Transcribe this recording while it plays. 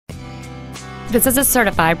This is a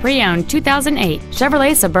certified pre-owned 2008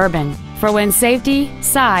 Chevrolet Suburban for when safety,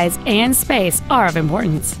 size, and space are of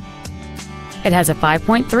importance. It has a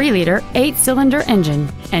 5.3-liter 8-cylinder engine,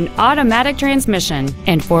 an automatic transmission,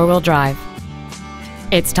 and 4-wheel drive.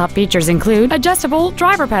 Its top features include adjustable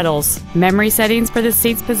driver pedals, memory settings for the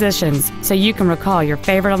seat's positions so you can recall your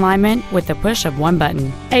favorite alignment with the push of one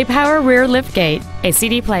button, a power rear liftgate, a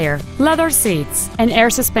CD player, leather seats, an air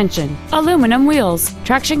suspension, aluminum wheels,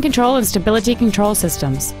 traction control and stability control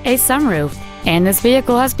systems, a sunroof, and this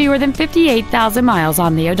vehicle has fewer than 58,000 miles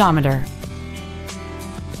on the odometer.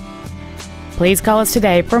 Please call us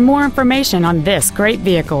today for more information on this great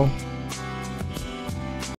vehicle.